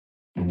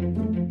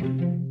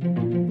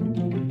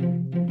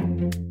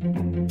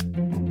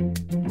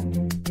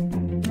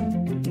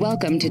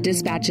Welcome to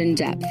Dispatch in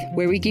Depth,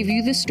 where we give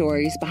you the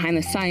stories behind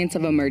the science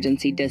of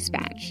emergency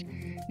dispatch.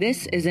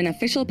 This is an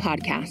official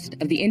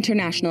podcast of the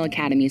International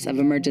Academies of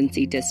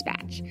Emergency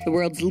Dispatch, the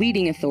world's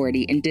leading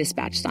authority in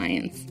dispatch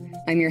science.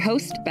 I'm your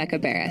host, Becca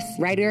Barris,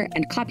 writer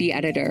and copy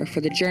editor for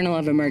the Journal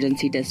of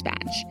Emergency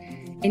Dispatch.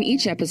 In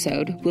each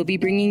episode, we'll be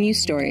bringing you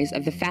stories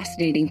of the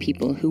fascinating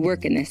people who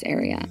work in this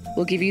area.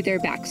 We'll give you their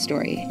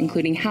backstory,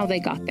 including how they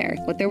got there,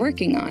 what they're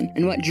working on,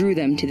 and what drew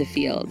them to the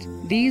field.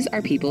 These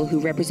are people who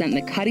represent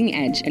the cutting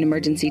edge in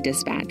emergency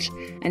dispatch,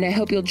 and I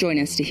hope you'll join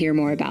us to hear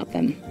more about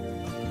them.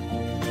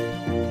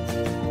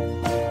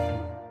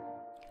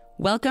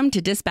 Welcome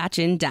to Dispatch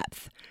in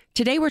Depth.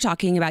 Today we're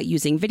talking about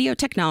using video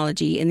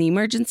technology in the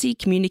Emergency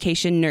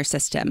Communication Nurse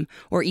System,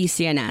 or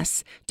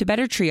ECNS, to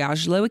better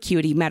triage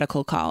low-acuity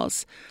medical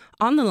calls.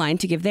 On the line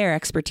to give their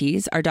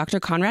expertise are Dr.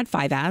 Conrad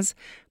Fivaz,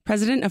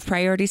 President of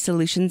Priority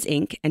Solutions,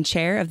 Inc. and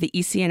Chair of the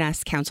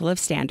ECNS Council of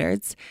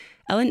Standards,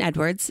 Ellen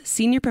Edwards,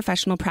 Senior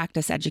Professional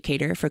Practice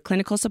Educator for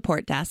Clinical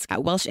Support Desk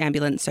at Welsh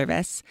Ambulance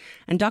Service,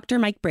 and Dr.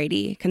 Mike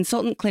Brady,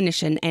 Consultant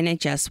Clinician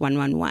NHS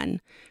 111.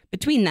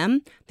 Between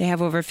them, they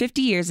have over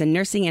 50 years in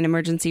nursing and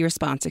emergency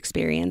response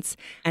experience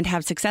and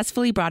have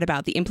successfully brought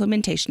about the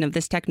implementation of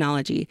this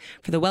technology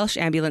for the Welsh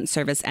Ambulance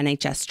Service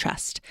NHS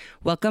Trust.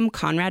 Welcome,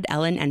 Conrad,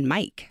 Ellen, and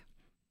Mike.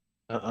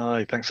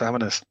 Hi, thanks for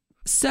having us.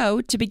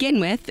 So, to begin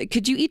with,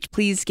 could you each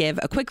please give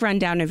a quick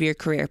rundown of your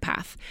career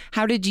path?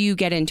 How did you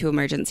get into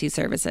emergency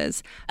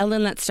services?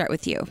 Ellen, let's start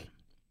with you.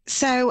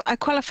 So I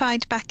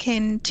qualified back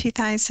in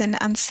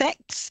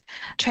 2006,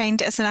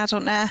 trained as an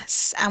adult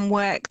nurse and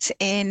worked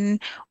in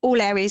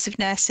all areas of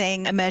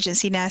nursing,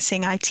 emergency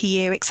nursing,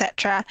 ITU,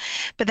 etc.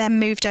 But then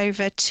moved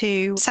over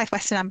to South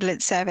Western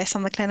Ambulance Service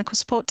on the clinical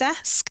support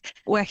desk,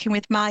 working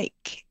with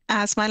Mike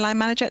as my line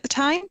manager at the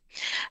time.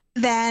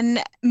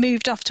 Then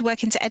moved off to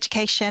work into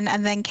education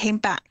and then came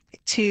back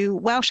to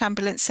Welsh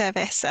Ambulance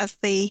Service as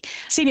the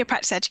senior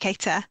practice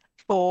educator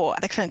for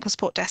the clinical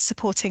support desk,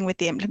 supporting with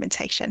the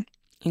implementation.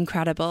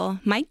 Incredible.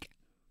 Mike?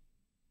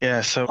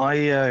 Yeah, so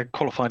I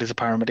qualified as a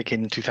paramedic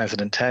in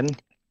 2010.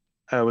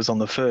 I was on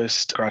the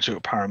first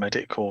graduate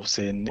paramedic course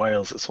in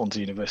Wales at Swansea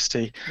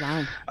University.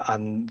 Wow.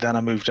 And then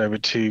I moved over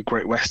to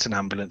Great Western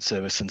Ambulance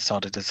Service and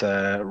started as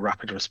a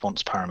rapid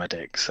response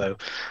paramedic. So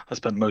I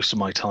spent most of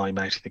my time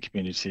out in the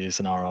community as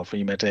an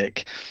RRV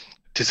medic.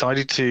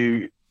 Decided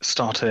to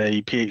start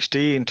a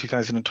PhD in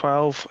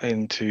 2012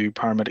 into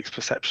paramedics'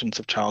 perceptions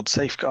of child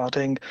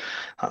safeguarding.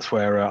 That's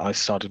where I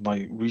started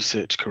my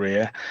research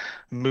career.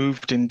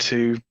 Moved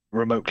into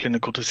remote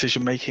clinical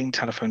decision-making,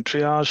 telephone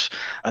triage,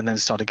 and then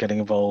started getting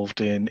involved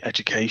in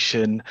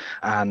education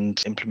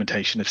and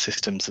implementation of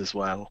systems as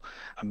well.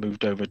 I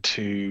moved over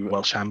to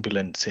Welsh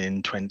Ambulance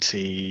in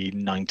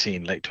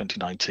 2019, late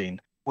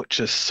 2019, which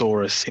just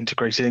saw us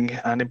integrating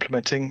and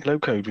implementing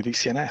low-code with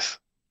ECNS.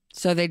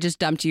 So they just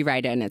dumped you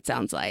right in, it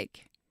sounds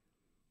like.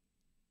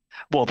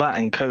 Well, that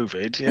and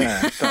COVID,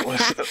 yeah.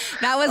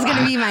 That was going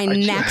to be my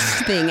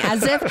next thing.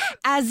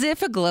 As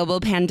if a global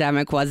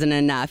pandemic wasn't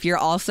enough, you're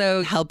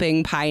also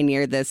helping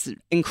pioneer this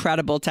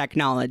incredible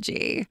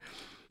technology.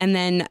 And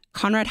then,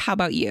 Conrad, how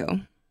about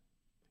you?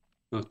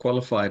 I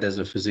qualified as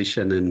a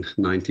physician in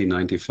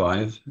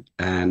 1995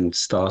 and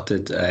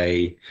started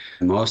a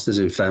master's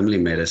in family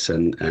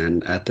medicine.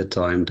 And at the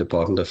time,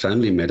 Department of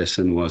Family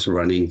Medicine was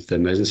running the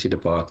emergency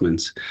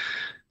departments.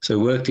 So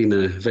worked in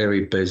a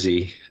very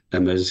busy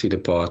emergency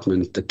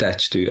department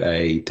attached to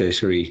a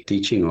tertiary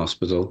teaching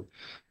hospital,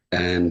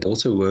 and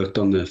also worked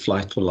on the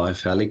Flight for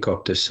Life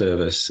helicopter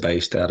service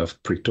based out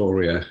of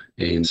Pretoria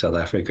in South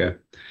Africa.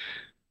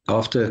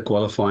 After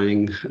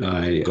qualifying,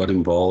 I got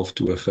involved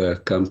with a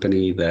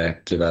company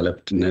that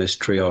developed nurse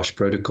triage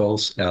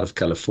protocols out of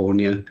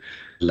California,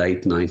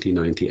 late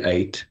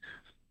 1998.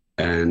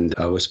 And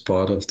I was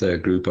part of the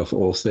group of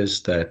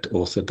authors that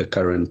authored the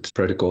current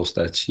protocols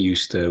that's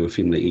used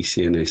within the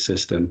ECNS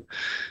system.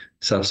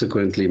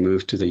 Subsequently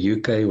moved to the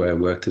UK, where I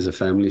worked as a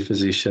family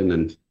physician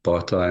and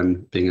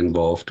part-time being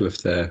involved with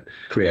the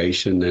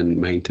creation and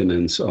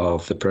maintenance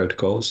of the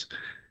protocols,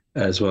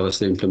 as well as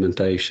the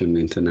implementation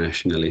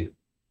internationally.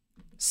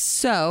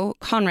 So,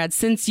 Conrad,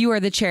 since you are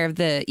the chair of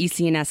the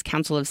ECNS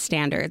Council of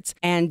Standards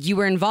and you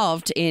were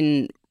involved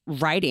in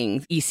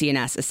writing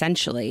ECNS,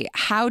 essentially,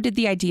 how did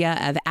the idea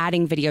of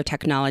adding video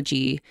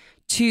technology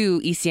to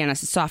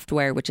ECNS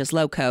software, which is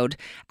low code,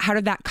 how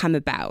did that come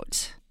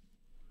about?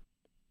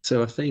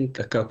 So I think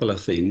a couple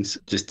of things,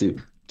 just to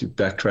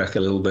backtrack a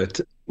little bit.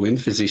 When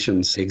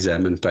physicians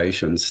examine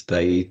patients,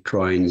 they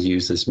try and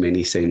use as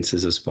many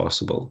sensors as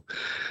possible.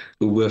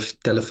 With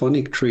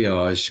telephonic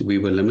triage, we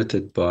were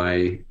limited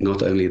by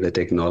not only the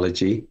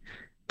technology,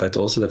 but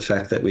also the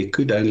fact that we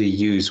could only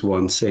use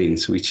one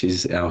sense, which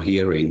is our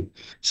hearing.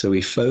 So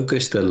we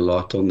focused a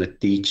lot on the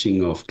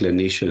teaching of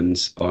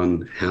clinicians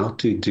on how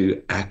to do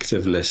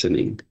active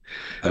listening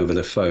over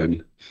the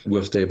phone.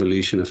 With the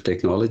evolution of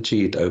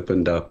technology, it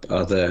opened up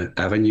other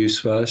avenues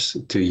for us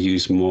to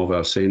use more of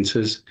our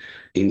senses,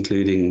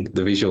 including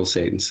the visual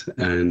sense.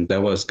 And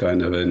that was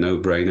kind of a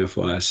no-brainer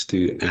for us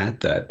to add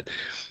that.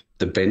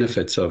 The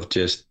benefits of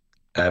just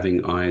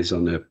having eyes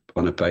on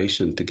a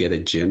patient to get a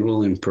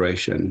general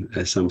impression,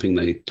 as something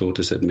they taught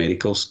us at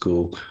medical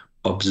school.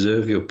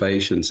 Observe your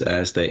patients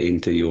as they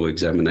enter your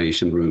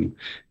examination room.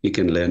 You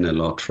can learn a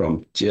lot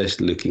from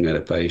just looking at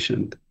a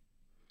patient.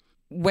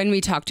 When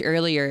we talked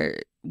earlier,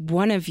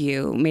 one of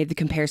you made the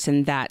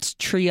comparison that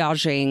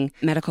triaging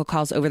medical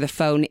calls over the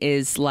phone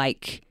is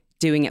like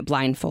doing it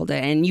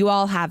blindfolded. And you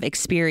all have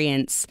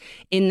experience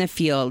in the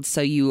field,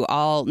 so you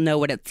all know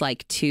what it's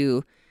like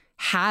to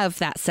have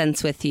that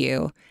sense with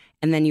you.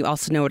 And then you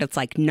also know what it's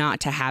like not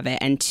to have it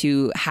and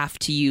to have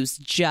to use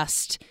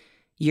just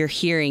your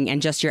hearing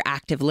and just your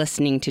active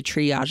listening to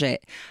triage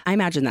it. I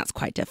imagine that's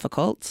quite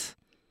difficult.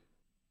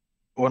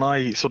 When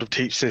I sort of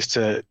teach this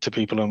to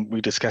people and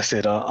we discuss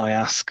it, I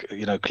ask,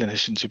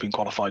 clinicians who've been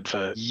qualified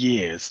for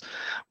years,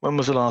 when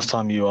was the last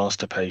time you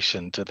asked a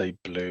patient, are they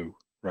blue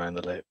around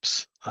the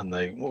lips? And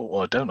they,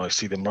 well, I don't know, I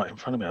see them right in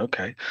front of me.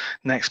 Okay.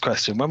 Next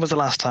question. When was the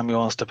last time you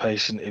asked a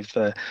patient if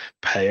they're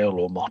pale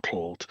or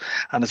mottled?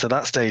 And it's at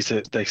that stage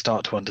that they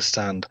start to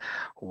understand,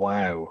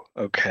 wow,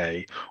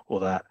 okay, or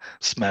that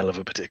smell of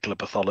a particular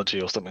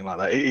pathology or something like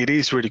that. It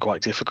is really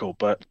quite difficult,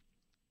 but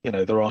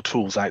there are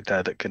tools out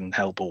there that can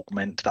help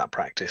augment that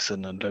practice,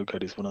 and low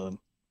code is one of them.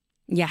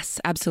 Yes,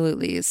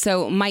 absolutely.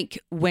 So, Mike,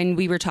 when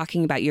we were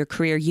talking about your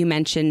career, you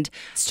mentioned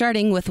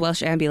starting with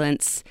Welsh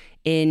Ambulance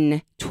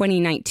in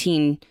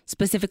 2019,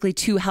 specifically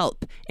to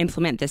help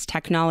implement this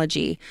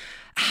technology.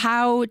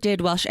 How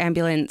did Welsh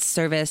Ambulance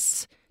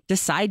Service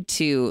decide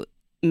to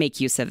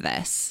make use of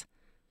this?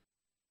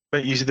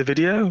 Make use of the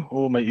video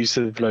or make use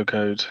of low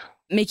code?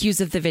 Make use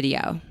of the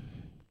video.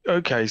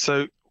 Okay,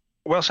 so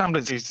Welsh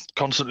Ambulance is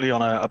constantly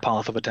on a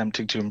path of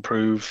attempting to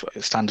improve,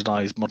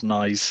 standardise,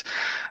 modernise.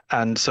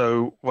 And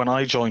so when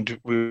I joined,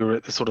 we were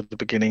at the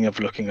beginning of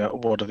looking at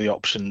what are the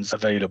options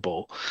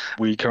available.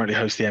 We currently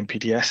host the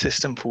MPDS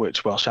system, for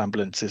which Welsh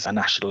Ambulance is a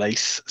national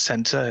ACE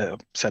centre,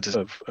 Centres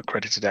of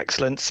Accredited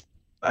Excellence.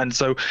 And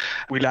so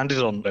we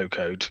landed on low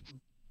code.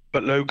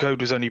 But low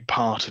code was only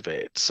part of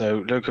it.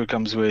 So low code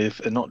comes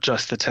with not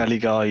just the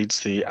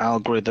teleguides, the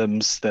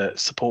algorithms that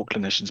support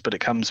clinicians, but it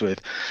comes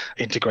with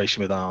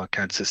integration with our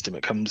CAD system.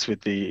 It comes with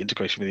the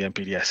integration with the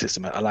MPDS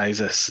system. It allows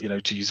us,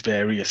 to use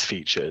various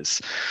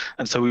features.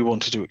 And so we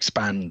wanted to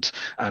expand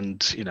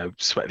and,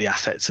 sweat the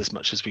assets as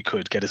much as we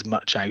could, get as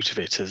much out of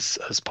it as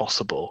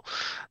possible,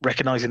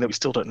 recognizing that we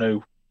still don't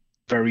know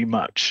very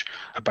much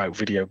about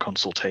video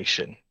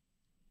consultation.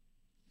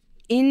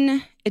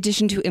 In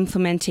addition to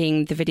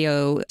implementing the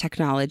video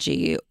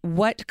technology,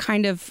 what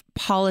kind of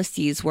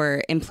policies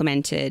were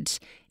implemented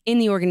in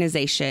the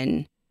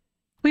organization?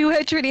 We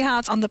worked really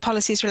hard on the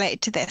policies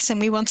related to this, and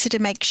we wanted to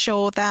make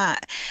sure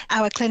that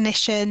our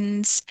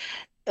clinicians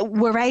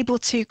were able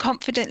to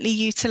confidently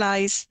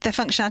utilise the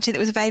functionality that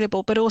was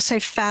available, but also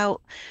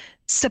felt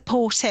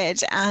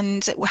supported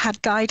and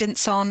had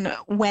guidance on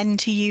when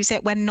to use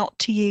it, when not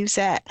to use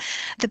it,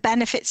 the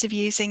benefits of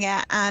using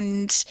it,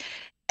 and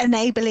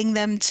enabling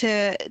them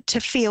to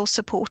feel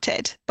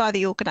supported by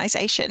the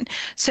organisation.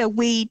 So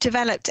we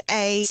developed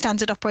a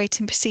standard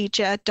operating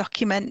procedure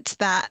document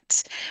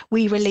that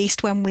we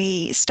released when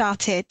we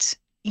started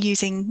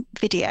using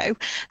video,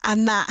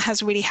 and that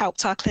has really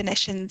helped our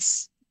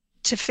clinicians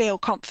to feel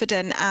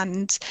confident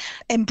and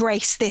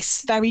embrace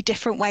this very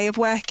different way of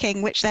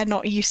working, which they're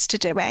not used to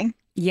doing.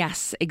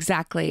 Yes,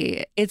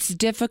 exactly. It's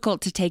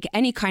difficult to take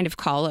any kind of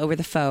call over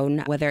the phone,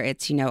 whether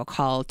it's, a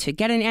call to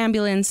get an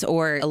ambulance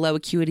or a low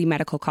acuity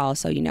medical call.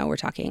 So, we're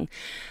talking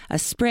a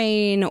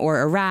sprain or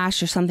a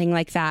rash or something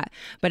like that.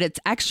 But it's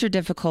extra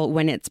difficult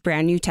when it's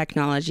brand new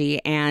technology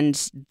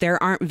and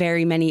there aren't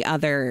very many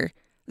other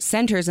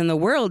centers in the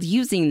world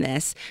using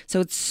this. So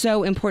it's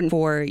so important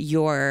for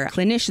your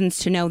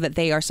clinicians to know that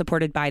they are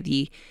supported by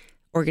the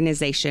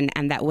organization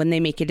and that when they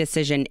make a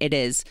decision, it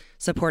is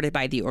supported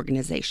by the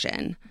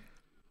organization.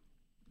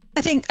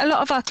 I think a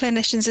lot of our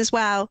clinicians as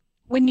well,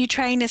 when you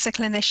train as a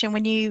clinician,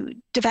 when you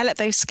develop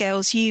those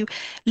skills, you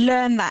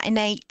learn that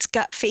innate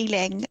gut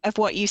feeling of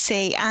what you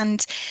see.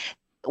 And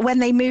when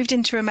they moved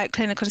into remote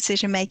clinical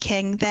decision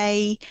making,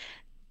 they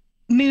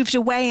moved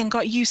away and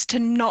got used to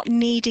not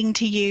needing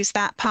to use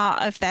that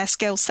part of their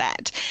skill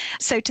set.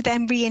 So to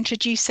then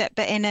reintroduce it,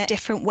 but in a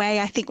different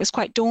way, I think was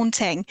quite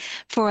daunting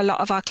for a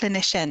lot of our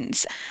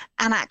clinicians.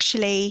 And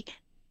actually,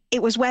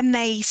 it was when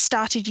they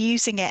started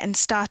using it and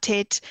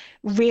started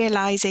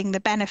realizing the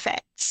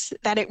benefits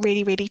that it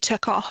really, really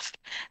took off.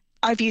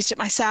 I've used it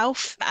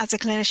myself as a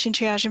clinician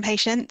triaging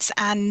patients,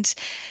 and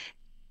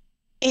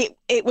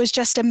it was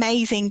just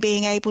amazing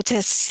being able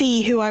to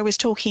see who I was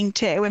talking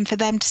to and for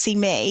them to see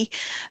me,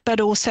 but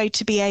also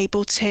to be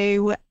able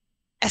to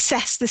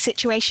assess the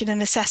situation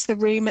and assess the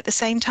room at the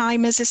same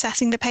time as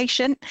assessing the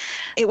patient.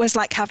 It was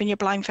like having your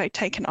blindfold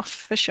taken off,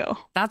 for sure.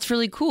 That's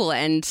really cool.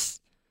 And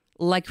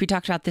like we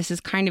talked about, this is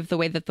kind of the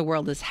way that the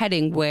world is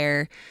heading,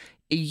 where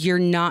you're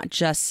not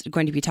just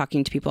going to be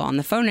talking to people on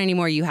the phone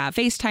anymore. You have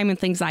FaceTime and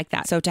things like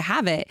that. So to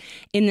have it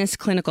in this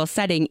clinical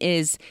setting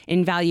is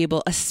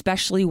invaluable,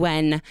 especially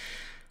when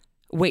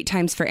wait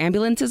times for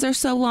ambulances are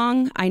so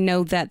long. I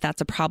know that that's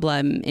a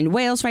problem in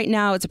Wales right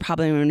now. It's a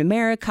problem in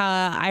America,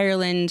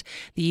 Ireland,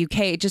 the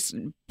UK, just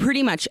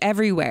pretty much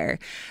everywhere.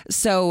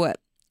 So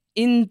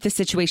in the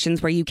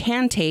situations where you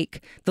can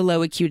take the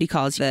low acuity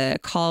calls, the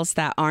calls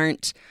that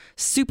aren't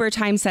super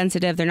time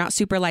sensitive, they're not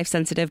super life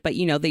sensitive, but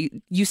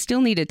you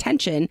still need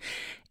attention.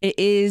 It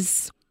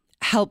is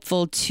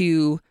helpful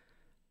to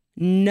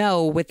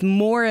know with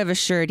more of a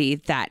surety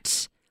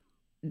that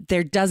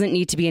there doesn't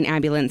need to be an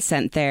ambulance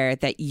sent there,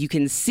 that you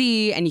can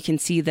see, and you can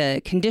see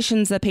the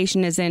conditions the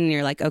patient is in. And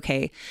you're like,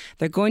 okay,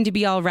 they're going to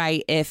be all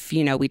right if,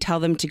 we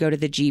tell them to go to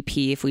the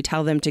GP, if we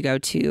tell them to go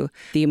to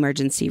the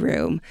emergency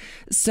room.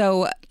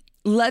 So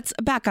let's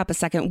back up a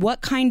second. What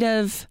kind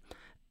of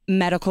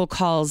medical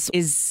calls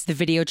is the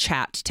video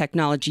chat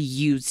technology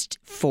used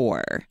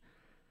for?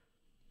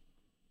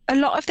 A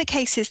lot of the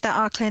cases that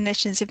our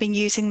clinicians have been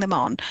using them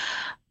on,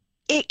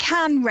 it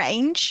can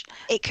range.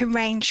 It can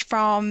range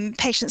from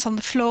patients on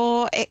the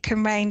floor. It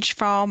can range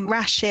from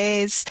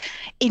rashes,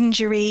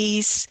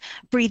 injuries,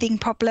 breathing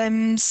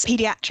problems,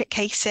 pediatric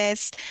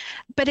cases.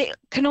 But it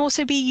can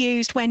also be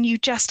used when you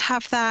just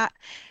have that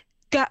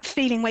gut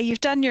feeling where you've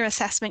done your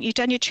assessment, you've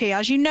done your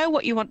triage, you know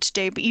what you want to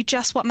do, but you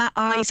just want that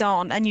eyes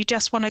on, and you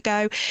just want to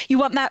go, you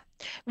want that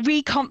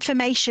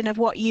reconfirmation of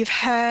what you've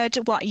heard,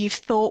 what you've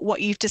thought,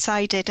 what you've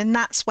decided. And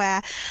that's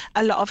where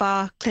a lot of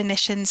our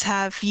clinicians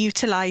have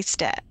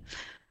utilised it.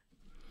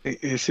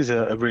 This is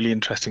a really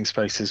interesting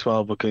space as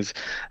well, because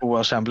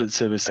Welsh Ambulance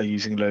Service are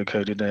using low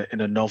code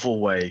in a novel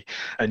way.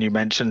 And you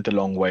mentioned the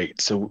long wait.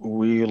 So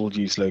we'll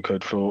use low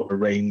code for a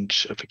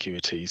range of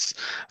acuities,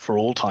 for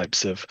all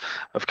types of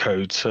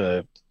codes,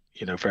 for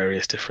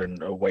various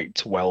different wait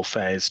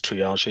welfares,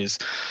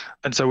 triages.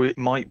 And so it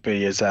might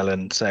be, as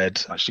Ellen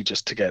said, actually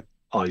just to get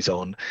eyes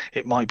on,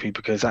 it might be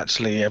because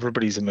actually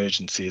everybody's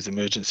emergency is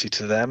emergency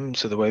to them.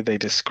 So the way they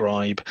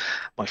describe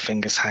my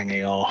fingers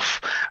hanging off,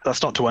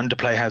 that's not to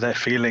underplay how they're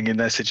feeling in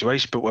their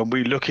situation, but when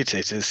we look at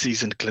it as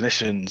seasoned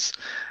clinicians,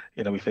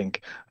 we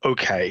think,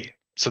 okay,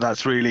 so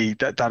that's really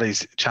that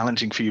is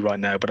challenging for you right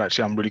now, but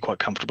actually I'm really quite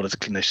comfortable as a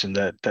clinician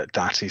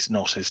that is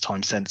not as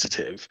time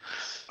sensitive.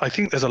 I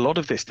think there's a lot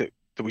of this that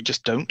we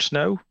just don't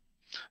know.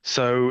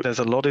 So there's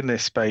a lot in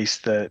this space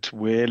that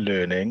we're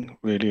learning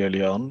really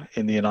early on.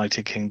 In the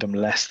United Kingdom,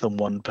 less than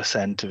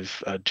 1%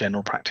 of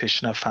general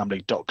practitioner,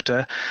 family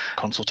doctor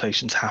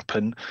consultations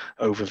happen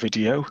over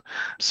video.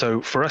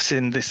 So for us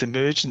in this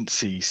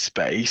emergency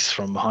space,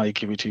 from high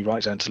acuity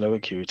right down to low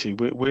acuity,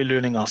 we're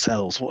learning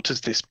ourselves. What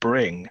does this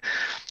bring?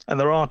 And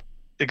there are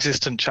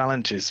existent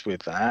challenges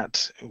with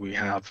that. We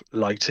have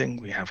lighting,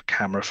 we have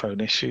camera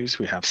phone issues,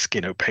 we have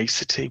skin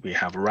opacity, we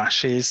have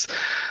rashes,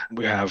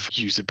 we have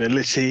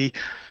usability.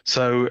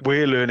 So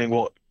we're learning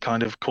what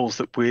kind of calls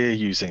that we're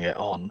using it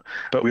on,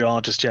 but we are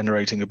just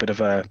generating a bit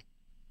of a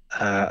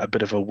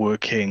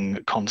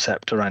working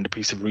concept around a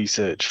piece of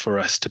research for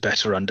us to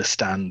better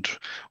understand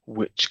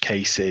which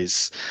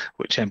cases,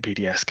 which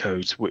MPDS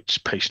codes,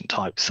 which patient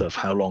types, of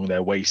how long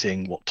they're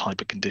waiting, what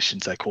type of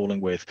conditions they're calling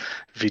with.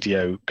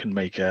 Video can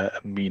make a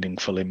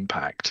meaningful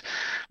impact,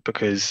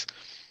 because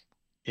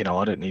I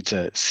don't need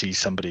to see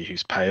somebody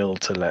who's pale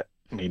to let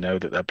me know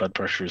that their blood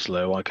pressure is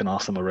low. I can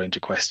ask them a range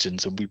of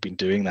questions, and we've been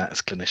doing that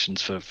as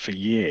clinicians for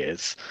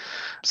years.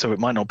 So it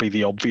might not be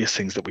the obvious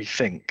things that we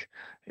think.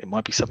 It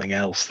might be something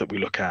else that we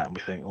look at and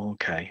we think, oh,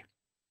 okay,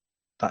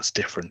 that's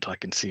different. I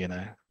can see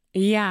now.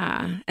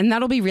 Yeah. And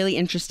that'll be really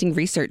interesting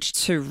research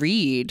to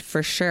read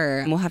for sure.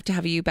 And we'll have to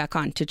have you back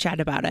on to chat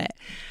about it.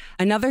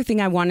 Another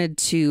thing I wanted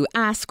to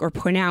ask or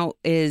point out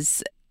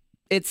is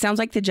it sounds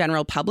like the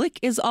general public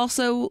is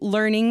also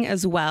learning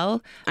as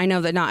well. I know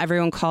that not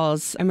everyone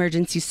calls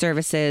emergency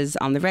services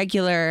on the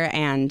regular,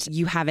 and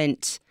you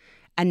haven't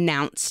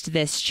announced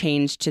this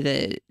change to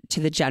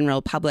the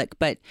general public,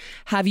 but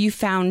have you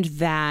found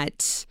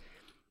that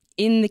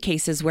in the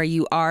cases where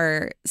you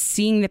are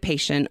seeing the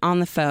patient on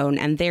the phone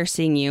and they're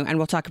seeing you, and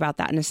we'll talk about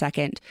that in a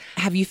second,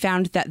 have you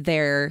found that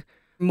they're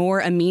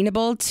more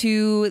amenable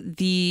to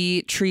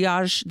the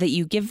triage that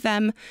you give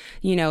them?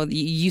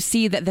 You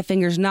see that the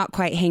finger's not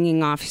quite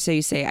hanging off, so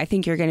you say, I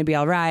think you're going to be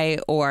all right,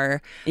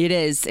 or it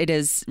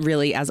is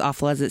really as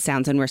awful as it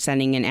sounds and we're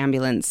sending an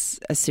ambulance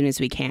as soon as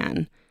we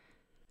can.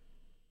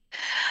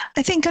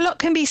 I think a lot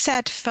can be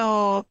said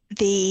for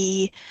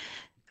the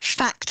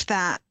fact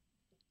that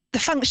the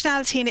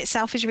functionality in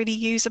itself is really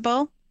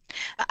usable.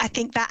 I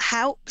think that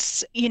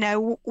helps.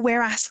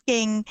 We're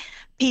asking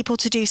people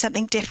to do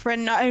something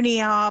different, not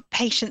only our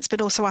patients, but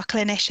also our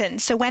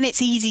clinicians. So when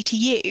it's easy to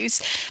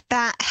use,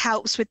 that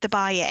helps with the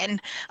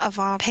buy-in of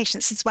our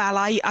patients as well.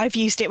 I've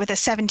used it with a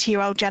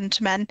 70-year-old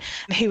gentleman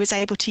who was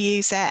able to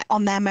use it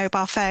on their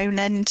mobile phone,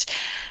 and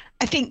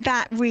I think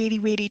that really,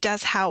 really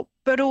does help.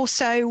 But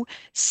also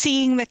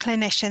seeing the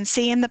clinician,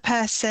 seeing the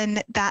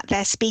person that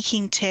they're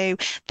speaking to,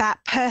 that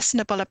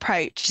personable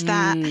approach,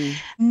 that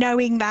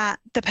knowing that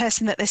the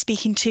person that they're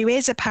speaking to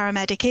is a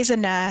paramedic, is a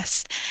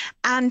nurse,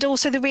 and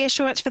also the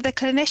reassurance for the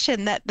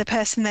clinician that the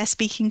person they're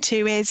speaking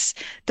to is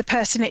the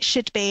person it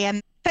should be.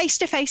 And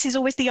face-to-face is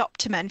always the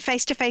optimum.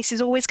 Face-to-face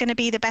is always going to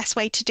be the best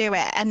way to do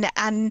it.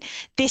 And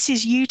this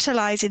is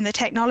utilizing the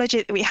technology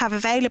that we have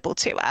available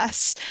to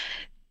us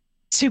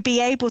to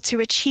be able to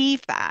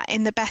achieve that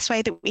in the best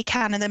way that we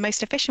can and the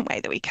most efficient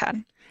way that we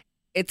can.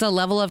 It's a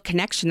level of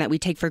connection that we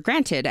take for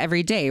granted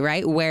every day,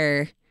 right?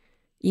 Where,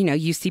 you know,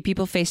 you see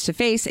people face to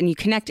face and you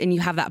connect and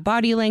you have that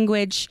body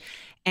language.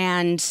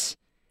 And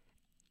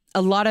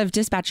a lot of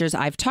dispatchers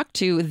I've talked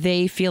to,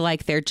 they feel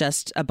like they're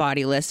just a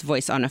bodiless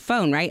voice on a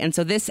phone, right? And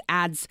so this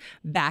adds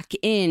back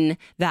in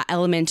that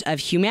element of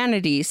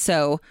humanity.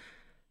 So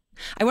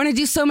I want to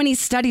do so many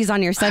studies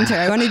on your center.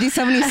 I want to do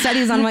so many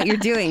studies on what you're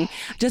doing,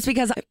 just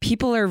because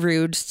people are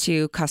rude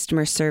to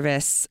customer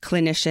service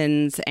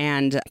clinicians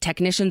and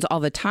technicians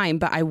all the time.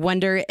 But I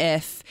wonder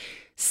if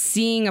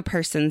seeing a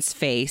person's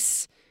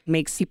face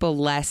makes people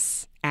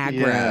less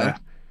aggro. Yeah.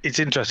 It's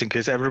interesting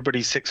because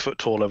everybody's 6 foot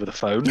tall over the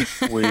phone.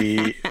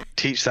 We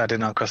teach that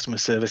in our customer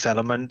service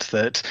element,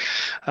 that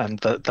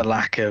the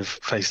lack of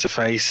face to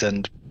face,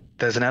 and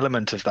there's an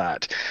element of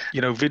that.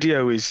 You know,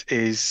 video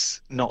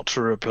is not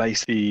to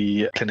replace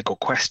the clinical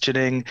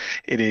questioning.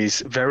 It is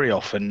very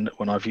often,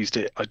 when I've used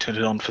it, I turn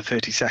it on for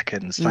 30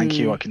 seconds. Thank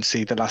you. I can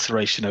see the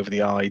laceration over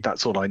the eye.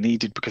 That's all I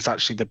needed, because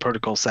actually the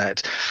protocol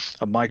set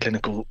of my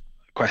clinical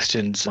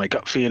questions, my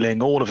gut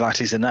feeling, all of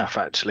that is enough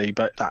actually,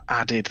 but that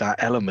added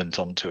that element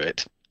onto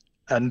it.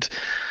 And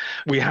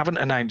we haven't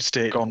announced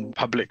it on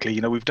publicly. You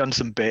know, we've done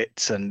some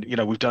bits, and, you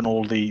know, we've done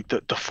all the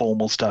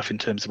formal stuff in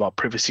terms of our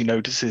privacy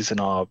notices and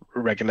our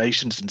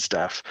regulations and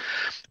stuff.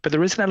 But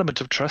there is an element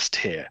of trust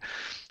here.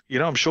 You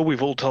know, I'm sure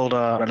we've all told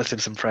our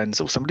relatives and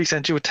friends, oh, somebody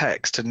sent you a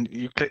text and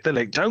you click the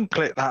link. Don't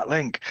click that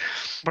link.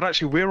 But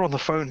actually, we're on the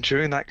phone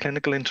during that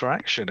clinical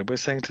interaction, and we're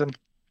saying to them,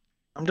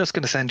 I'm just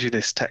going to send you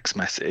this text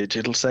message.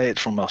 It'll say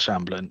it's from Welsh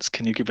Ambulance.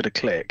 Can you give it a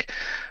click?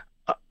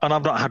 And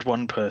I've not had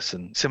one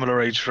person,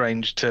 similar age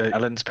range to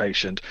Ellen's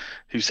patient,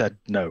 who said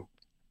no.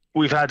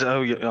 We've had,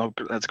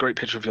 that's a great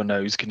picture of your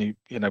nose. Can you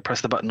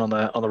press the button on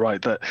the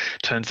right that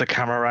turns the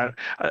camera around?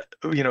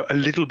 A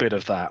little bit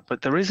of that.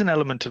 But there is an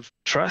element of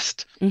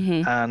trust,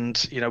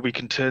 and, we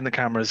can turn the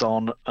cameras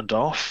on and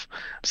off.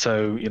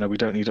 So, we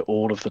don't need it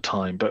all of the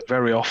time. But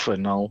very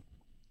often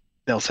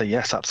they'll say,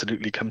 yes,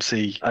 absolutely, come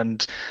see.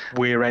 And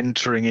we're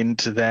entering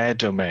into their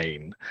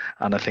domain.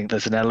 And I think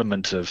there's an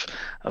element of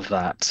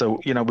that.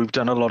 So, we've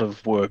done a lot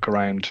of work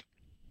around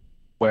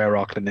where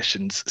our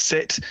clinicians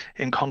sit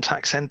in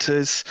contact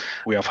centres.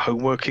 We have home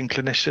working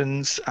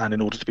clinicians. And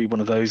in order to be one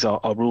of those,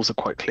 our rules are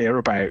quite clear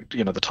about,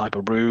 the type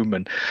of room.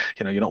 And,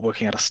 you're not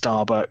working at a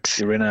Starbucks,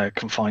 you're in a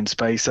confined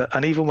space.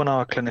 And even when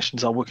our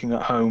clinicians are working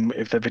at home,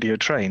 if they're video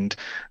trained,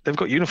 they've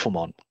got uniform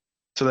on.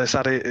 So they're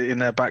sat in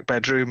their back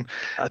bedroom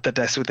at the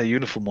desk with their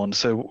uniform on.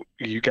 So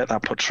you get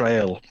that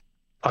portrayal.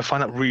 I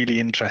find that really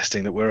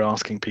interesting, that we're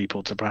asking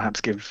people to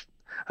perhaps give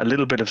a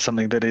little bit of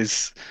something that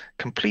is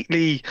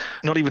completely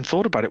not even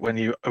thought about it when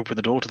you open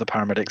the door to the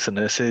paramedics and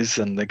nurses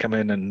and they come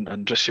in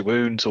and dress your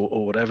wounds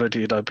or whatever, do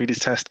your diabetes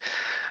test.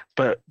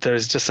 But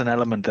there's just an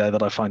element there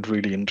that I find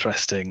really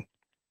interesting.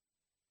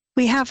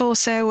 We have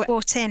also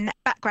brought in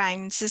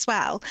backgrounds as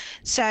well.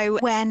 So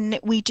when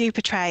we do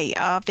portray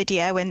our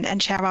video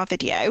and share our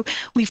video,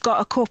 we've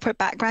got a corporate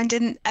background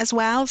in as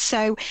well.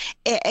 So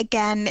it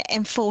again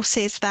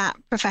enforces that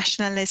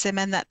professionalism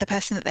and that the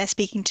person that they're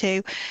speaking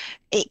to,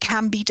 it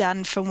can be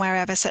done from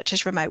wherever, such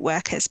as remote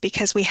workers,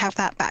 because we have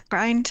that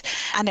background.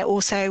 And it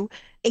also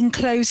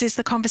encloses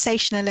the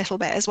conversation a little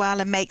bit as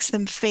well and makes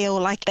them feel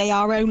like they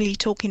are only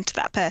talking to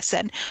that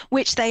person,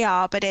 which they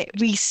are, but it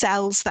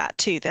resells that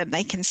to them.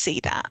 They can see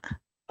that.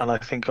 And I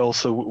think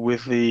also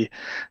with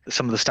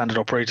some of the standard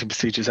operating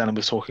procedures Ellen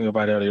was talking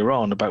about earlier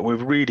on, about we're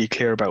really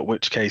clear about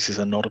which cases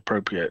are not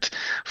appropriate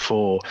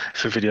for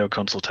video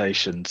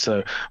consultation.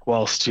 So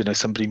whilst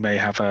somebody may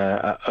have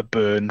a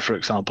burn, for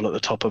example, at the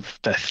top of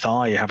their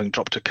thigh, having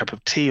dropped a cup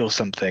of tea or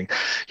something,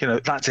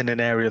 that's in an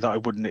area that I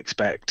wouldn't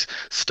expect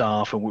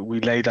staff, and we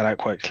lay that out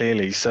quite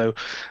clearly. So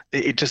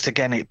it just,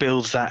 again, it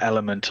builds that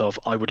element of,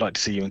 I would like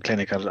to see you in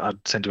clinic.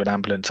 I'd send you an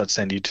ambulance. I'd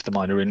send you to the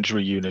minor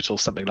injury unit or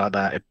something like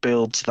that. It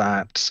builds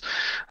that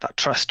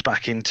trust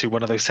back into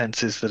one of those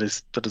senses that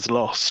is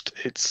lost.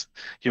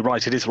 You're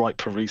right, it is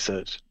ripe for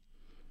research.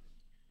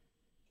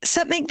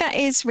 Something that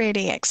is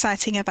really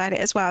exciting about it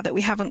as well that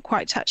we haven't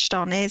quite touched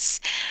on is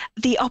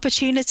the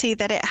opportunity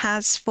that it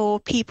has for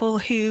people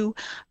who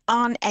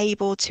aren't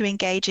able to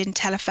engage in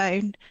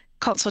telephone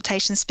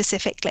consultation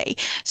specifically.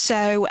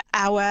 So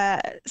our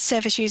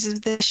service users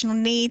with additional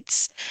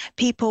needs,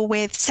 people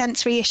with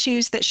sensory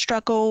issues that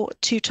struggle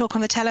to talk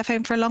on the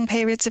telephone for long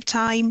periods of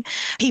time,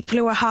 people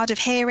who are hard of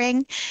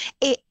hearing.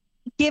 It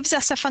gives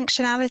us a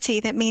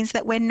functionality that means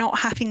that we're not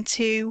having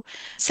to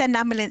send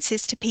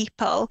ambulances to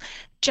people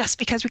just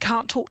because we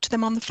can't talk to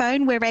them on the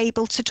phone. We're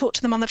able to talk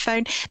to them on the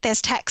phone.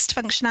 There's text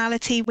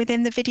functionality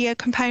within the video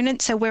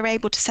component, so we're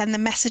able to send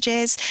them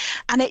messages,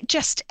 and it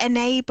just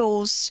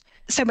enables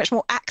so much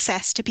more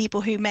access to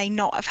people who may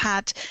not have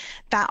had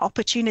that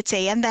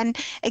opportunity. And then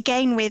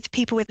again, with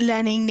people with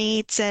learning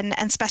needs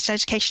and special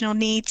educational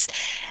needs,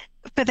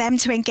 for them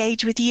to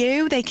engage with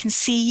you, they can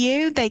see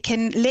you, they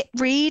can lip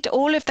read,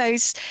 all of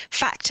those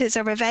factors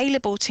are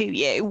available to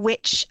you,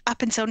 which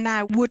up until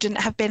now wouldn't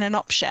have been an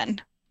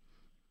option.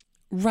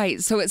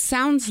 Right. So it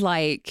sounds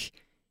like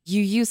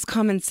you use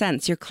common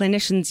sense. Your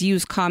clinicians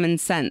use common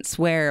sense,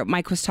 where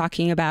Mike was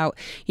talking about,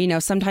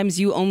 sometimes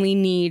you only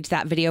need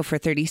that video for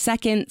 30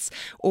 seconds.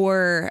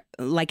 Or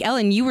like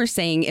Ellen, you were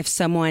saying, if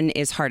someone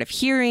is hard of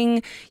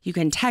hearing, you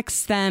can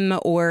text them,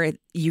 or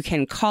you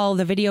can call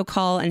the video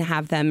call and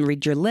have them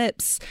read your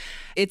lips.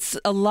 It's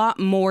a lot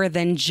more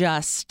than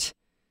just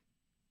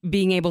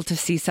being able to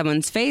see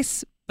someone's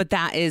face, but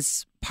that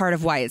is part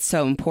of why it's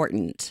so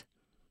important.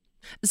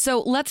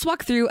 So let's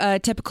walk through a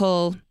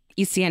typical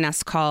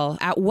ECNS call.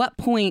 At what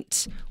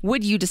point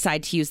would you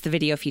decide to use the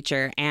video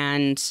feature?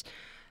 And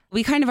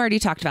we kind of already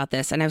talked about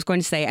this, and I was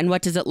going to say, and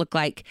what does it look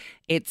like?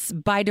 It's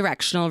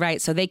bi-directional,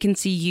 right? So they can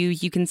see you,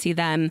 you can see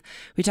them.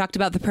 We talked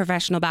about the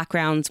professional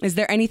backgrounds. Is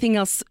there anything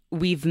else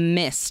we've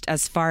missed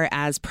as far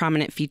as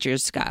prominent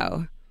features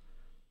go?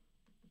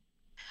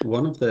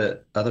 One of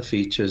the other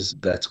features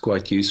that's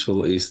quite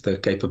useful is the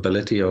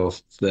capability of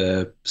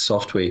the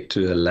software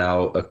to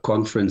allow a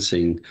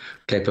conferencing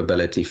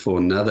capability for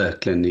another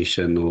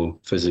clinician or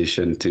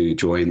physician to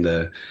join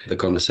the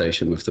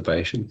conversation with the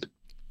patient.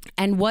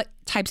 And what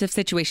types of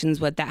situations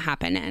would that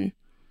happen in?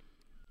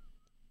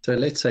 So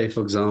let's say,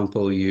 for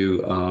example,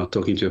 you are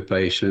talking to a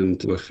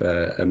patient with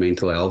a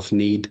mental health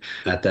need.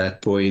 At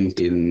that point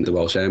in the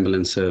Welsh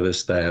Ambulance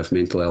Service, they have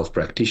mental health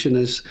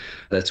practitioners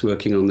that's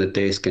working on the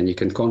desk, and you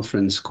can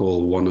conference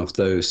call one of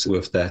those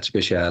with that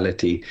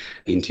speciality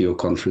into your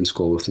conference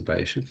call with the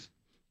patient.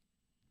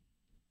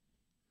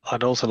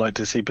 I'd also like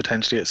to see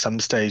potentially at some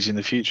stage in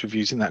the future of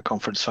using that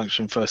conference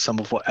function for some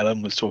of what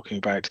Ellen was talking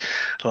about,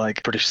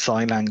 like British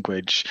Sign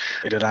Language.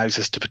 It allows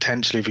us to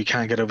potentially, if we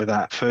can't get over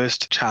that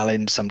first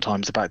challenge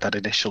sometimes about that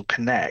initial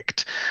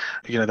connect,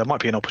 there might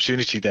be an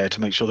opportunity there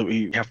to make sure that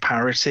we have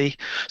parity.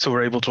 So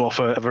we're able to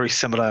offer a very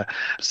similar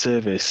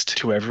service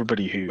to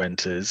everybody who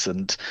enters.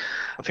 And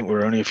I think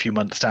we're only a few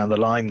months down the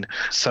line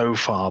so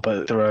far,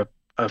 but there are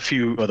a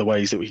few other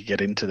ways that we could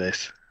get into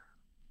this.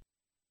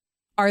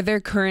 Are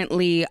there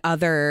currently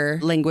other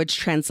language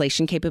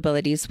translation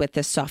capabilities with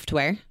this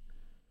software?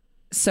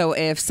 So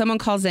if someone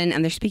calls in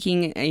and they're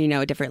speaking,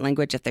 a different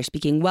language, if they're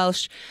speaking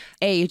Welsh,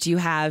 do you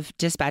have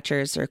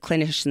dispatchers or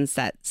clinicians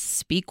that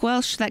speak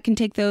Welsh that can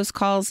take those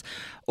calls?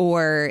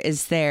 Or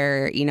is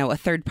there, a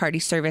third-party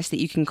service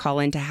that you can call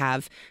in to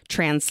have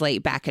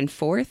translate back and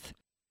forth?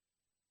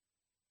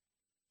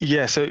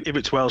 Yeah, so if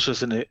it's Welsh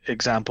as an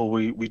example,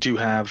 we do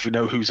have,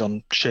 who's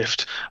on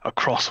shift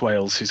across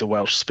Wales who's a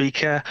Welsh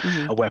speaker.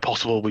 Mm-hmm. Where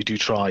possible, we do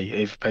try.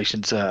 If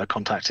patients are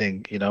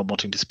contacting,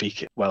 wanting to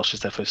speak Welsh as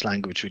their first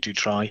language, we do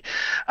try.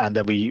 And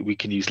then we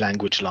can use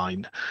Language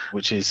Line,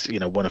 which is,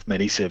 one of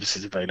many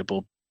services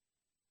available.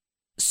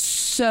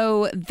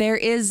 So there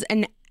is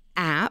an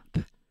app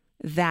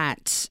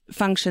that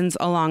functions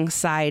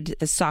alongside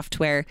the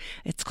software.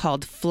 It's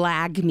called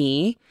Flag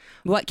Me.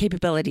 What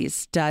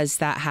capabilities does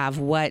that have?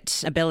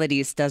 What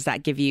abilities does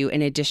that give you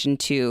in addition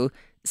to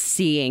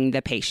seeing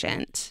the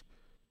patient?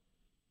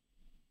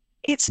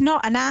 It's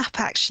not an app,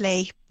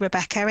 actually,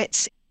 Rebecca.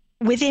 It's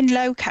within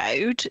low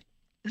code.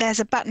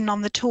 There's a button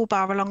on the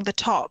toolbar along the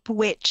top,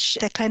 which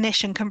the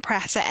clinician can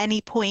press at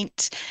any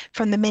point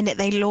from the minute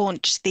they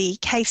launch the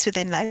case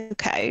within low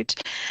code.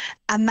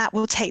 And that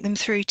will take them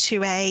through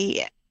to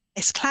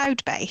it's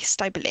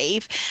cloud-based, I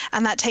believe,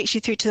 and that takes you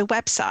through to the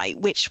website,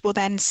 which will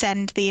then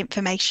send the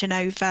information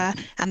over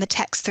and the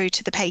text through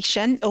to the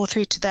patient or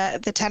through to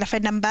the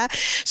telephone number.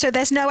 So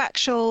there's no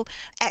actual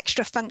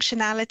extra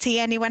functionality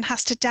anyone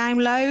has to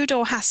download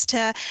or has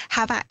to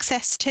have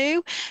access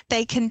to.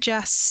 They'll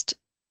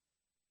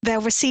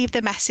receive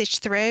the message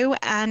through,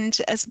 and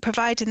as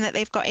providing that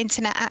they've got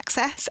internet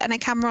access and a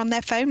camera on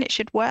their phone, it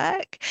should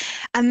work.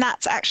 And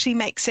that actually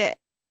makes it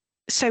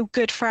so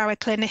good for our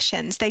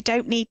clinicians. They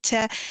don't need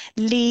to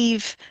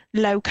leave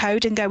low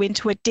code and go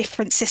into a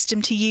different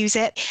system to use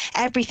it.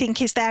 Everything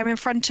is there in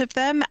front of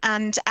them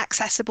and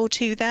accessible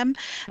to them,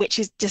 which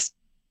is just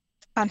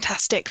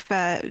fantastic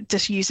for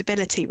just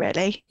usability,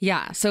 really.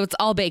 Yeah, so it's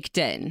all baked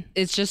in.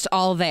 It's just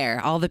all there,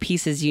 all the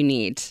pieces you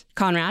need.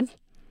 Conrad?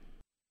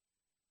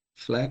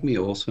 FlagMe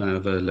also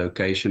have a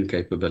location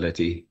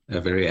capability,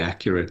 a very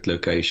accurate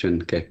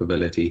location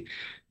capability.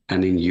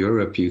 And in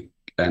Europe,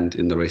 and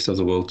in the rest of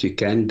the world, you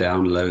can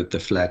download the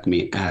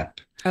FlagMe app.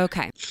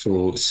 Okay.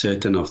 For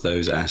certain of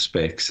those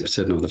aspects,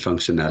 certain of the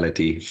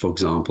functionality, for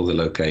example, the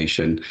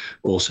location,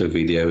 also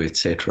video,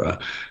 etc.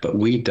 But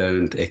we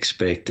don't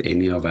expect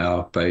any of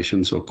our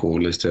patients or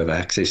callers to have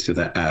access to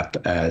the app,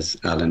 as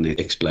Alan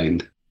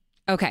explained.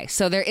 Okay,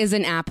 so there is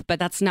an app, but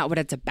that's not what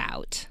it's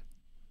about.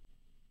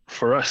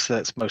 For us,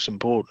 that's most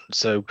important.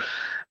 So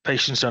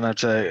patients don't have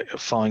to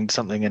find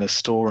something in a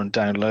store and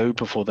download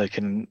before they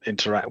can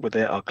interact with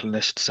it. Our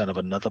clinicians don't have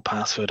another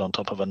password on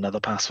top of another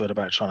password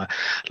about trying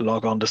to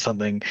log on to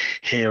something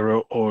here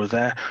or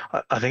there.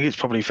 I think it's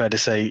probably fair to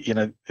say,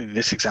 in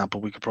this example,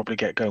 we could probably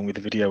get going with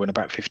the video in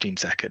about 15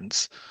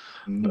 seconds.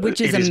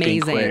 Which is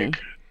amazing.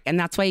 And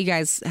that's why you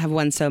guys have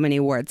won so many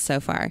awards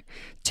so far.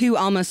 2,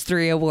 almost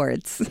 3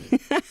 awards.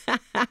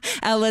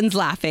 Ellen's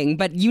laughing,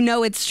 but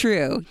it's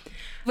true.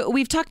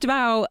 We've talked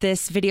about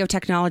this video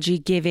technology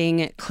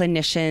giving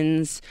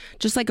clinicians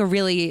just like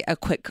a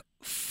quick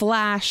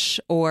flash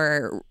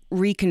or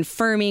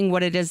reconfirming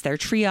what it is they're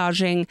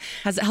triaging.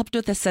 Has it helped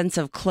with a sense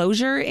of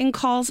closure in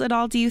calls at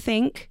all, do you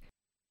think?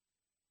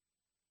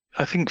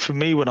 I think for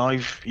me, when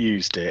I've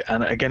used it,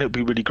 and again, it would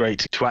be really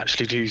great to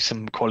actually do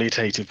some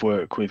qualitative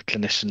work with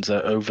clinicians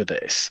over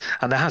this.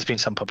 And there has been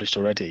some published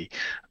already,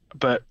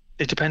 but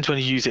it depends when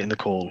you use it in the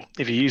call.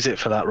 If you use it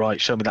for that, right,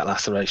 show me that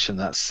laceration,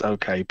 that's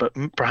okay. But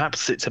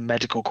perhaps it's a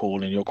medical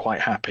call and you're quite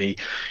happy.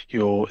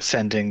 You're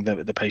sending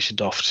the patient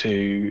off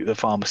to the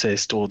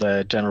pharmacist or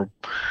their general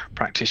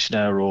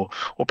practitioner, or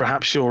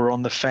perhaps you're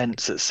on the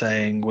fence at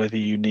saying whether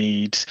you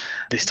need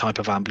this type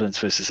of ambulance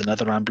versus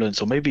another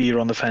ambulance, or maybe you're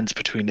on the fence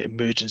between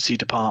emergency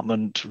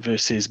department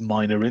versus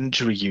minor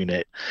injury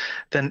unit.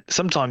 Then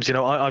sometimes,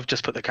 I've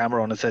just put the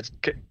camera on and said,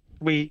 can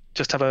we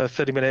just have a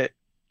 30-minute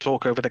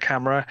talk over the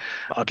camera?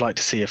 I'd like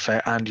to see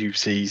and you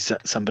see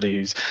somebody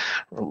who's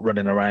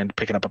running around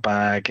picking up a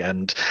bag,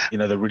 and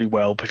they're really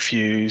well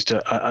perfused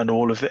and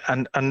all of it,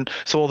 and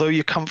so although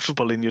you're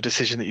comfortable in your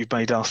decision that you've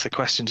made, ask the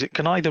questions, it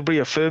can either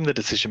reaffirm the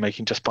decision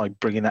making just by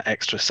bringing that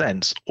extra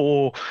sense,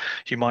 or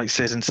you might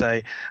sit and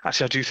say,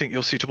 actually, I do think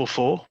you're suitable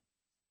for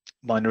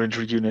minor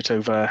injury unit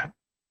over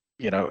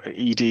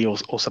ED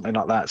or something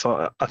like that.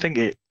 So I think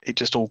it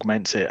just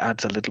augments it,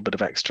 adds a little bit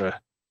of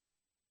extra.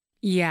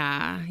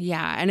 Yeah.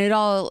 And it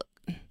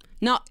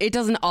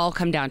doesn't all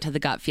come down to the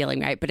gut feeling,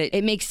 right? But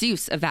it makes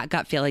use of that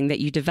gut feeling that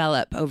you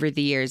develop over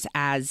the years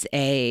as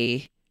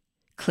a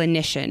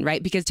clinician,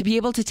 right? Because to be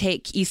able to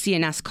take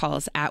ECNS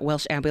calls at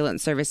Welsh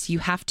Ambulance Service, you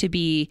have to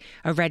be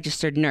a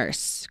registered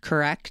nurse,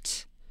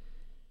 correct?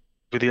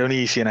 We're the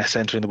only ECNS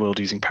centre in the world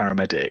using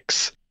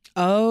paramedics.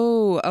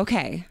 Oh,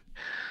 okay.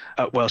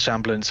 At Welsh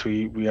Ambulance,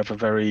 we have a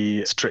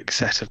very strict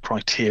set of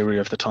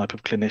criteria of the type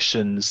of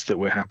clinicians that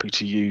we're happy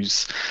to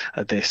use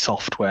their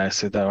software.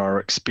 So there are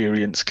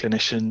experienced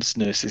clinicians,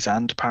 nurses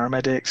and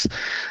paramedics,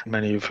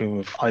 many of whom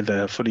have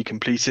either fully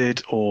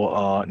completed or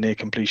are near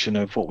completion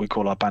of what we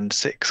call our Band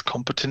 6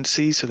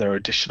 competencies. So there are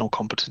additional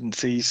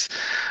competencies.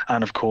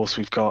 And of course,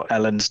 we've got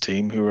Ellen's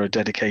team, who are a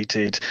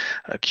dedicated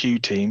Q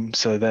team.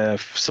 So they're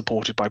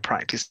supported by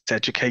practice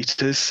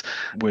educators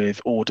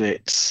with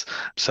audits.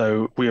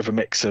 So we have a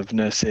mix of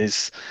nurses,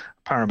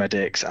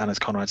 paramedics, and as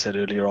Conrad said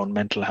earlier on,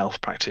 mental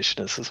health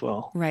practitioners as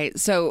well. Right.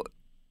 So,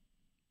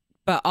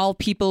 but all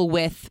people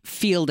with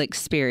field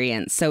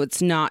experience. So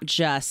it's not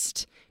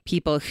just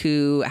people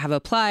who have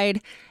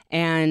applied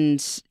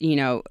and,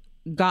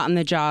 gotten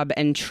the job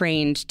and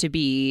trained to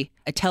be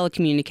a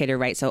telecommunicator,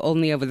 right? So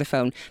only over the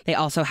phone. They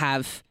also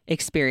have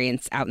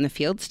experience out in the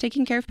fields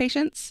taking care of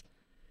patients.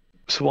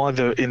 So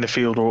either in the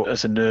field or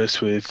as a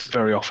nurse with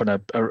very often a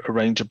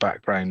range of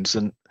backgrounds.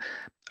 And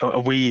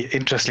we,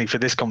 interestingly for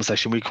this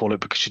conversation, we call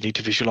it because you need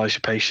to visualize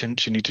your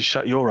patient. You need to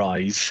shut your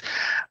eyes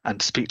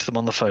and speak to them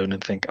on the phone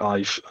and think,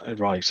 I've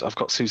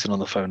got Susan on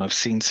the phone. I've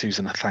seen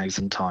Susan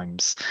 1,000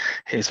 times.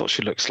 Here's what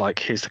she looks like.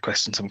 Here's the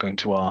questions I'm going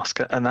to ask.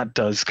 And that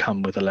does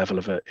come with a level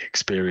of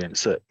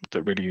experience that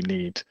really you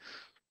need.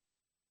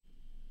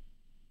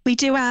 We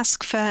do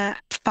ask for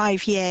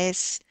 5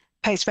 years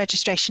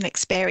post-registration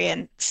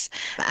experience,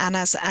 and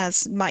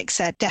as Mike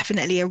said,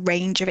 definitely a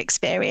range of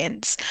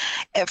experience.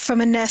 From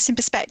a nursing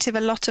perspective,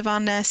 a lot of our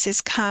nurses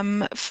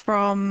come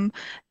from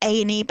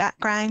A&E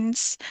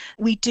backgrounds.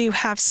 We do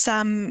have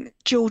some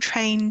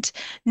dual-trained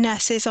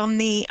nurses on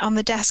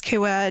the desk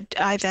who are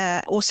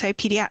either also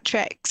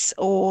pediatrics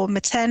or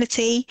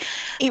maternity.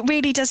 It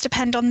really does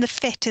depend on the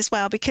fit as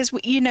well, because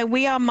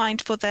we are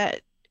mindful that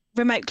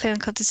remote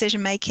clinical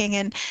decision making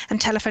and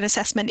telephone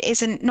assessment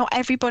not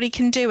everybody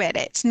can do it.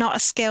 It's not a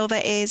skill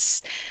that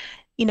is,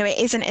 it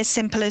isn't as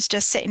simple as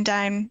just sitting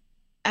down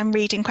and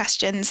reading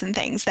questions and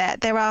things.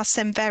 There are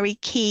some very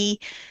key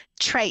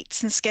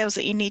traits and skills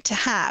that you need to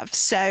have.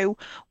 So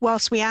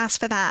whilst we ask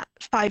for that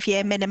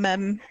 5-year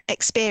minimum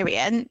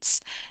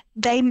experience,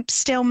 they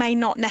still may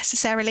not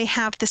necessarily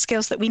have the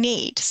skills that we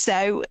need.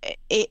 So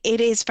it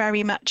is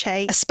very much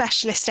a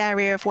specialist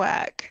area of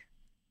work.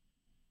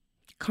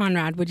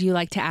 Conrad, would you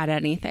like to add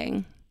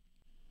anything?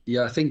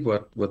 Yeah, I think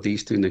what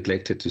these two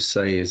neglected to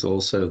say is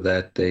also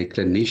that the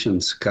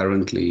clinicians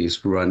currently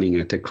is running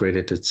at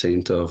accredited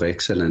center of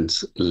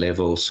excellence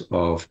levels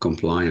of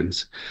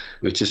compliance,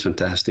 which is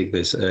fantastic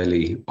this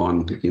early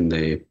on in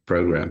the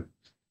program.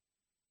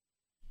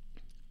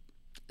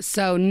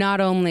 So not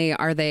only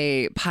are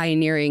they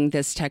pioneering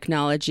this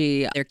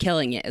technology, they're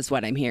killing it, is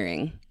what I'm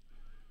hearing.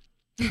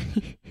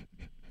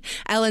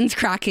 Ellen's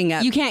cracking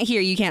up. You can't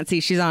hear, you can't see.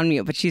 She's on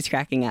mute, but she's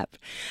cracking up.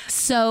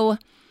 So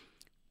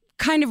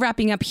kind of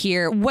wrapping up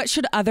here, what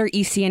should other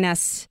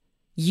ECNS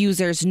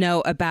users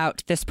know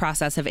about this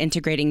process of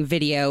integrating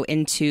video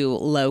into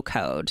low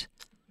code?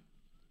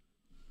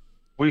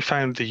 We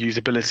found the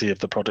usability of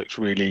the product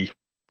really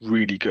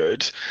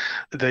good.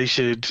 They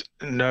should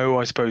know,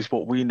 I suppose,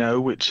 what we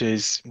know, which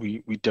is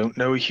we don't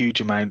know a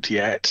huge amount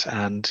yet.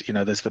 And,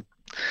 there's the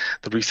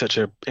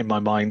researcher in my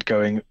mind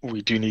going,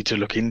 we do need to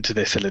look into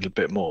this a little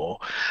bit more.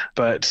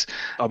 But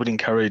I would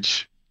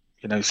encourage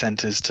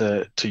centres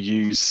to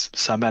use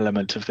some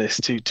element of this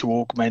to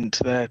augment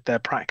their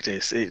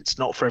practice. It's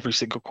not for every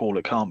single call,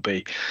 it can't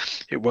be.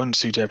 It won't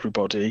suit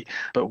everybody,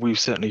 but we've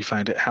certainly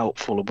found it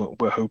helpful, and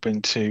we're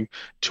hoping to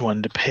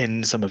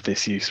underpin some of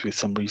this use with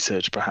some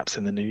research perhaps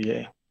in the new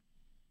year.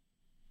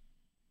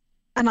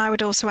 And I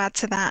would also add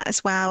to that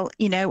as well,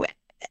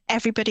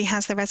 everybody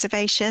has their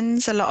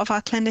reservations. A lot of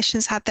our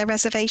clinicians had their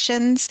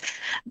reservations,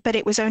 but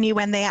it was only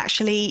when they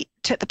actually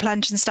took the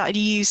plunge and started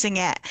using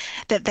it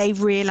that they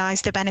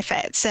realized the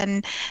benefits.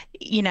 And,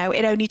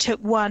 it only took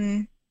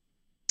one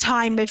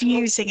time of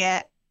using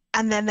it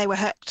and then they were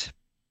hooked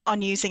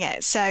on using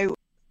it. So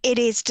it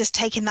is just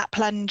taking that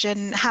plunge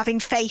and having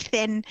faith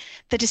in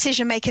the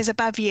decision makers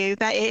above you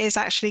that it is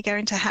actually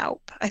going to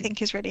help, I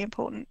think is really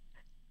important.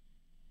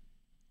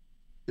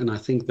 And I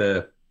think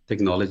the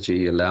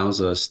technology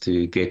allows us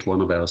to get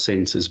one of our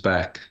senses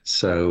back.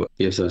 So it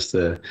gives us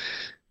the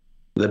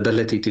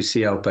ability to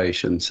see our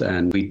patients,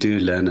 and we do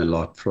learn a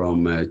lot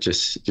from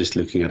just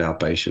looking at our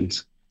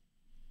patients.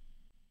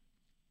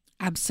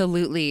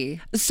 Absolutely.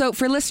 So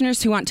for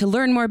listeners who want to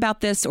learn more about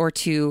this or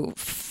to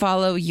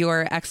follow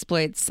your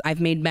exploits,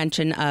 I've made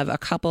mention of a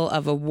couple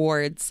of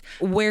awards.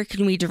 Where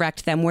can we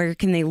direct them? Where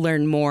can they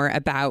learn more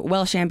about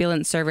Welsh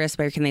Ambulance Service?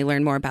 Where can they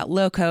learn more about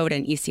low code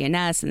and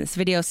ECNS and this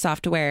video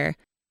software?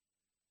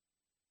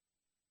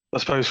 I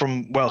suppose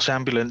from Welsh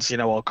Ambulance,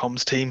 our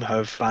comms team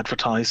have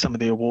advertised some of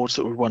the awards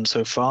that we've won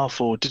so far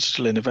for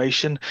digital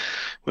innovation,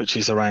 which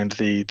is around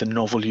the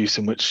novel use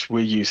in which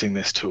we're using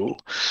this tool.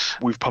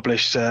 We've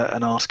published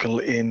an article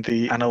in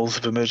the Annals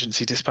of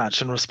Emergency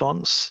Dispatch and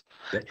Response.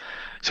 Okay.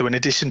 So in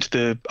addition to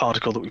the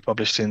article that we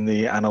published in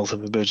the Annals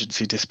of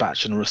Emergency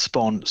Dispatch and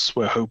Response,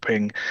 we're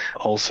hoping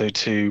also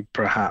to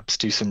perhaps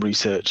do some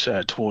research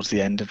towards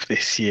the end of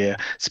this year,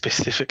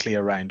 specifically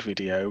around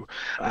video.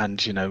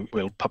 And,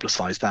 we'll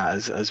publicise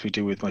that as we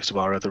do with most of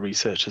our other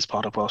research as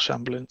part of Welsh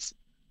Ambulance.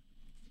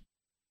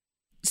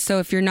 So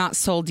if you're not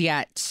sold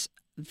yet,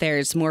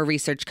 there's more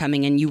research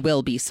coming and you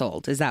will be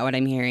sold. Is that what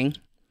I'm hearing?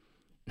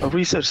 Well,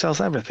 research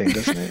sells everything,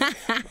 doesn't it?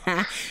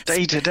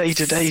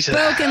 Data.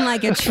 Spoken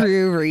like a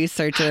true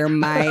researcher,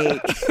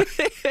 Mike.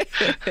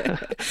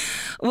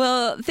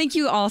 Well, thank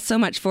you all so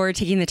much for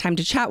taking the time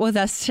to chat with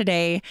us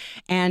today.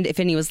 And if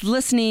anyone's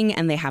listening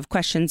and they have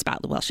questions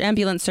about the Welsh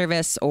Ambulance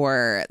Service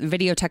or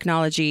video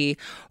technology,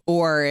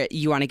 or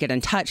you want to get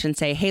in touch and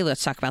say, hey,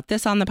 let's talk about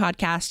this on the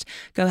podcast,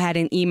 go ahead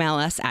and email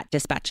us at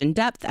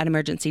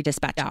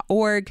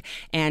dispatchinDepth@emergencydispatch.org,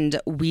 and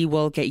we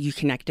will get you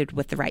connected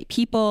with the right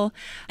people.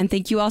 And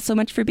thank you all so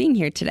much for being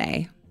here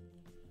today.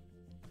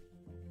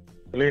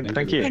 Brilliant.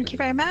 Thank you. Thank you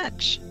very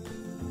much.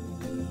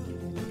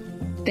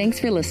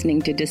 Thanks for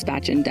listening to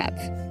Dispatch in Depth.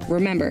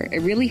 Remember, it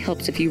really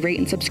helps if you rate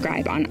and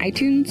subscribe on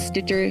iTunes,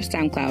 Stitcher,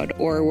 SoundCloud,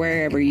 or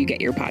wherever you get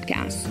your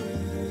podcasts.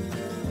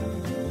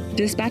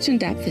 Dispatch in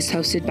Depth is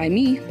hosted by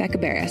me, Becca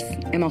Barris.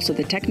 I'm also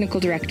the technical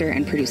director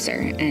and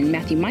producer, and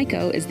Matthew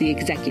Maiko is the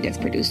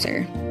executive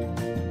producer.